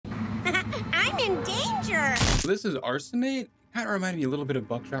I'm in danger. This is Arsonate. Kind of reminded me a little bit of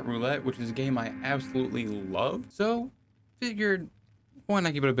Buckshot Roulette, which is a game I absolutely love. So figured, why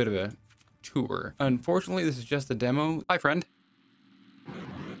not give it a bit of a tour? Unfortunately, this is just a demo. Hi, friend.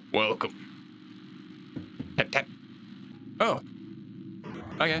 Welcome. Tap, tap. Oh.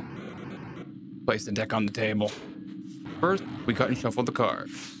 Okay. Place the deck on the table. First, we cut and shuffle the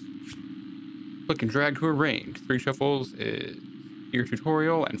cards. Click and drag to arrange. 3 shuffles is your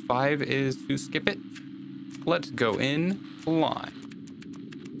tutorial, and 5 is to skip it. Let's go in line.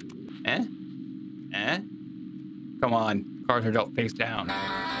 Come on, cards are dealt face down.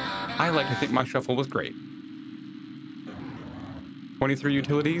 I like to think my shuffle was great. 23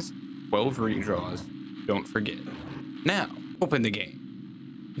 utilities, 12 redraws. Don't forget. Now, open the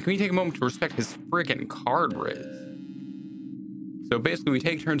game. Can we take a moment to respect his freaking card riz? So basically, we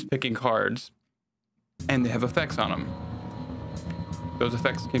take turns picking cards, and they have effects on them. Those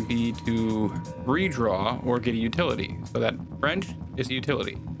effects can be to redraw or get a utility. So that wrench is a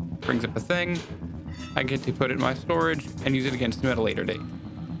utility. Brings up a thing. I get to put it in my storage and use it against him at a later date.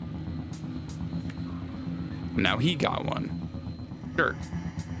 Now he got one. Sure.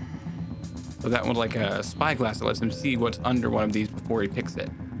 So that one's like a spyglass that lets him see what's under one of these before he picks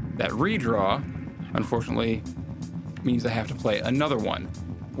it. That redraw, unfortunately, means I have to play another one,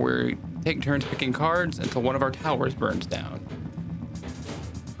 where we take turns picking cards until one of our towers burns down.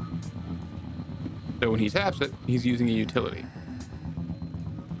 So when he taps it, he's using a utility.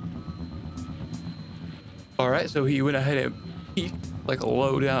 Alright, so he went ahead and peeked like a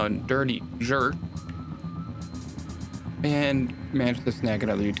low-down, dirty jerk, and managed to snag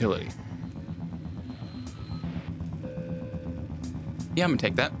another utility. Yeah, I'm gonna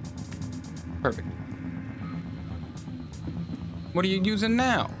take that. Perfect. What are you using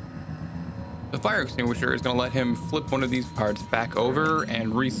now? The fire extinguisher is gonna let him flip one of these cards back over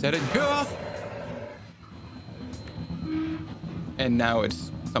and reset it. Yeah! And now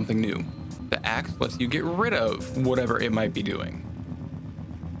it's something new. The axe lets you get rid of whatever it might be doing.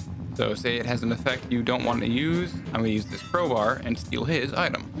 So say it has an effect you don't want to use, I'm gonna use this crowbar and steal his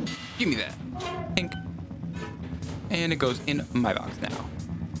item. Give me that. Pink. And it goes in my box now.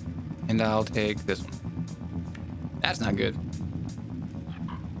 And I'll take this one. That's not good.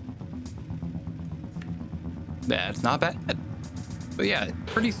 That's not bad. But yeah,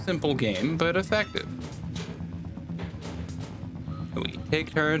 pretty simple game, but effective. We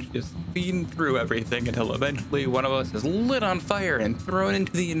take turns just feeding through everything until eventually one of us is lit on fire and thrown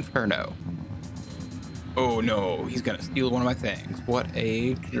into the inferno. Oh no, he's gonna steal one of my things. What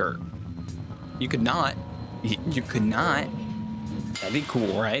a jerk. You could not. You could not. That'd be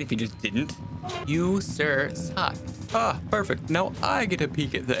cool, right? If you just didn't. You, sir, suck. Ah, perfect. Now I get to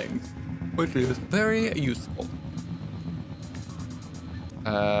peek at things, which is very useful.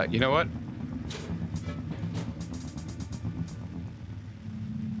 You know what?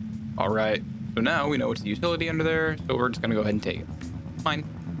 All right, so now we know it's a utility under there, so we're just gonna go ahead and take it. Fine.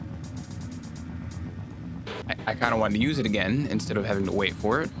 I kind of wanted to use it again instead of having to wait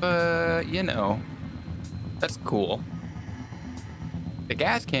for it, but you know, that's cool. The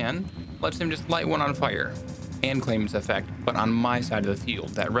gas can lets him just light one on fire and claim its effect, but on my side of the field.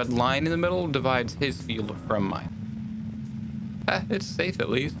 That red line in the middle divides his field from mine. It's safe at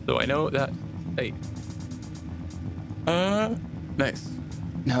least, so I know that's safe. Nice.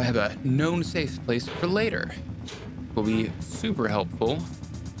 Now I have a known safe place for later. Will be super helpful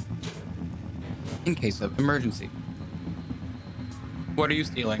in case of emergency. What are you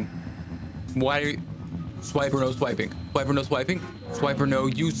stealing? Why are you... Swiper no swiping. Swiper no swiping. Swiper no,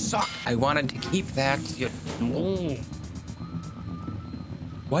 you suck. I wanted to keep that.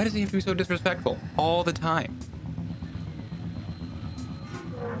 Why does he have to be so disrespectful all the time?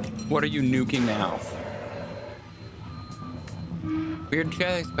 What are you nuking now? Weird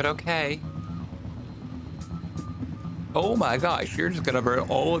choice, but okay. Oh my gosh, you're just gonna burn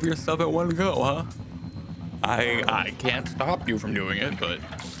all of your stuff at one go, huh? I can't stop you from doing it, but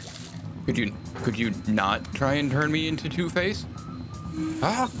could you not try and turn me into Two-Face?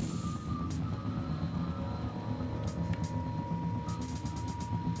 Ah.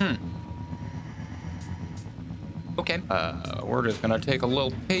 Okay. We're just gonna take a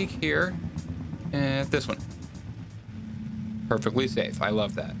little peek here at this one. Perfectly safe. I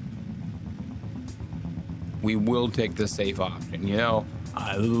love that. We will take the safe option. You know,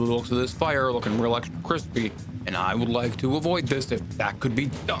 I look to this fire looking real extra crispy, and I would like to avoid this if that could be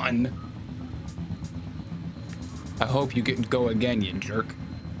done. I hope you get to go again, you jerk.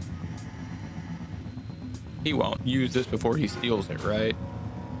 He won't use this before he steals it, right?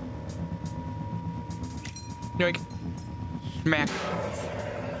 Yoink. Smack.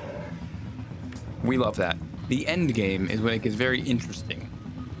 We love that. The end game is when it gets very interesting.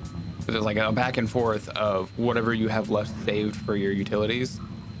 So there's like a back and forth of whatever you have left saved for your utilities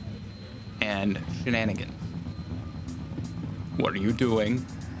and shenanigans. What are you doing?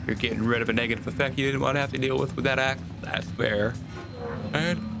 You're getting rid of a negative effect you didn't want to have to deal with that act. That's fair.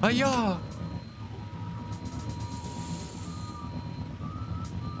 And hiya!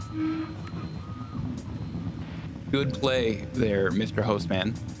 Good play there, Mr.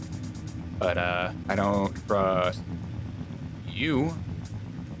 Hostman. But I don't trust you.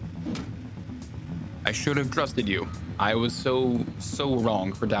 I should have trusted you. I was so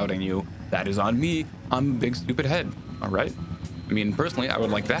wrong for doubting you. That is on me. I'm a big stupid head. All right. I mean, personally, I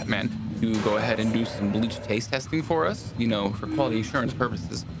would like that man to go ahead and do some bleach taste testing for us, you know, for quality assurance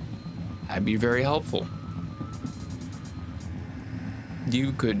purposes. That'd be very helpful.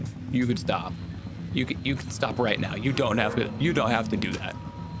 You could stop. You could stop right now. You don't have to do that.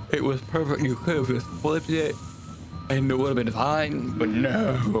 It was perfect. You could have just flipped it and it would have been fine, but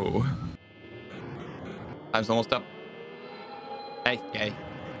no. Time's almost up. Hey.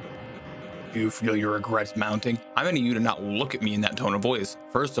 Do you feel your regrets mounting? I'm gonna need you to not look at me in that tone of voice.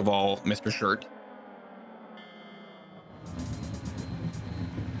 First of all, Mr. Shirt.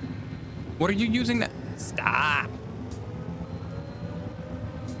 What are you using that? Stop.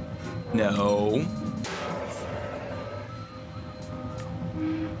 No.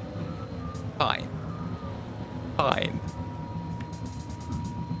 Fine.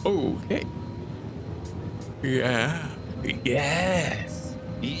 Okay. Yeah. Yes.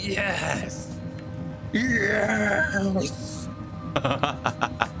 You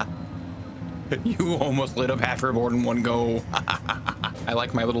almost lit up half your board in one go. I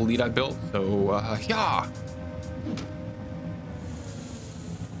like my little lead I built, so yeah.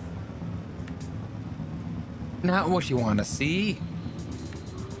 Not what you want to see.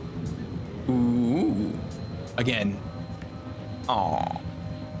 Ooh. Again. Aw.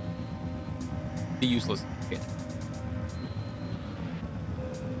 The useless kid.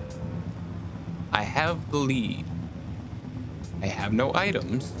 I have the lead. I have no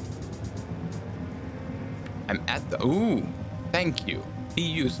items. I'm at the... Ooh. Thank you. Be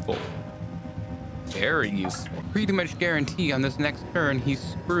useful. Very useful. Pretty much guarantee on this next turn he's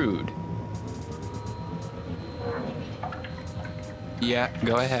screwed. Yeah,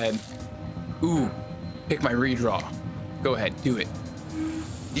 go ahead. Ooh, pick my redraw. Go ahead, do it.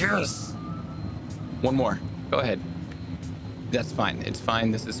 Yes! One more, go ahead. That's fine, it's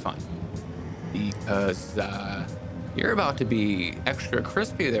fine, this is fine. Because, you're about to be extra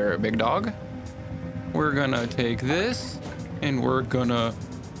crispy there, big dog. We're gonna take this, and we're gonna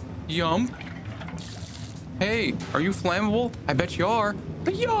yump. Hey, are you flammable? I bet you are.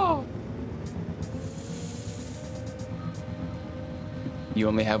 Yeah! You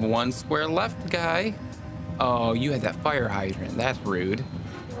only have one square left, guy. Oh, you had that fire hydrant. That's rude.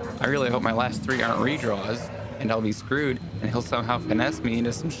 I really hope my last three aren't redraws, and I'll be screwed, and he'll somehow finesse me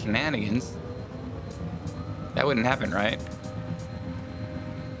into some shenanigans. That wouldn't happen, right?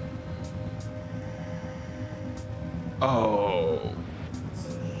 Oh.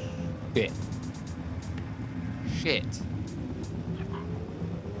 Shit.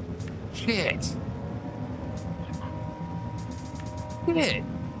 Shit.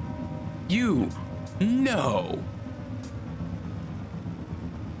 You. No.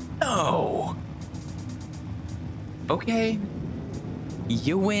 Okay.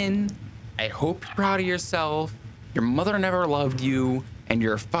 You win. I hope you're proud of yourself. Your mother never loved you, and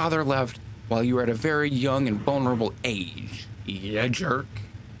your father left while you were at a very young and vulnerable age. You jerk.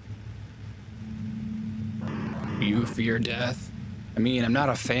 You fear death? I mean, I'm not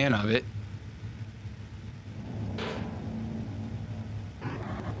a fan of it.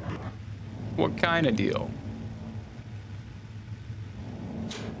 What kind of deal?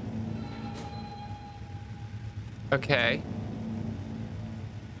 Okay.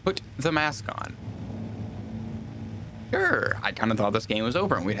 Put the mask on. Sure, I kind of thought this game was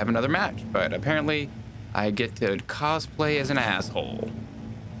over and we'd have another match, but apparently I get to cosplay as an asshole.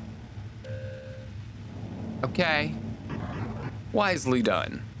 Okay. Wisely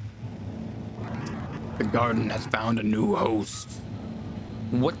done. The garden has found a new host.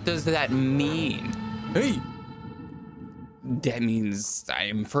 What does that mean? Hey! That means I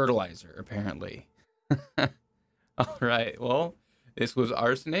am fertilizer, apparently. All right, well, this was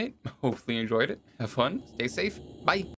Arsonate. Hopefully you enjoyed it. Have fun. Stay safe. Bye.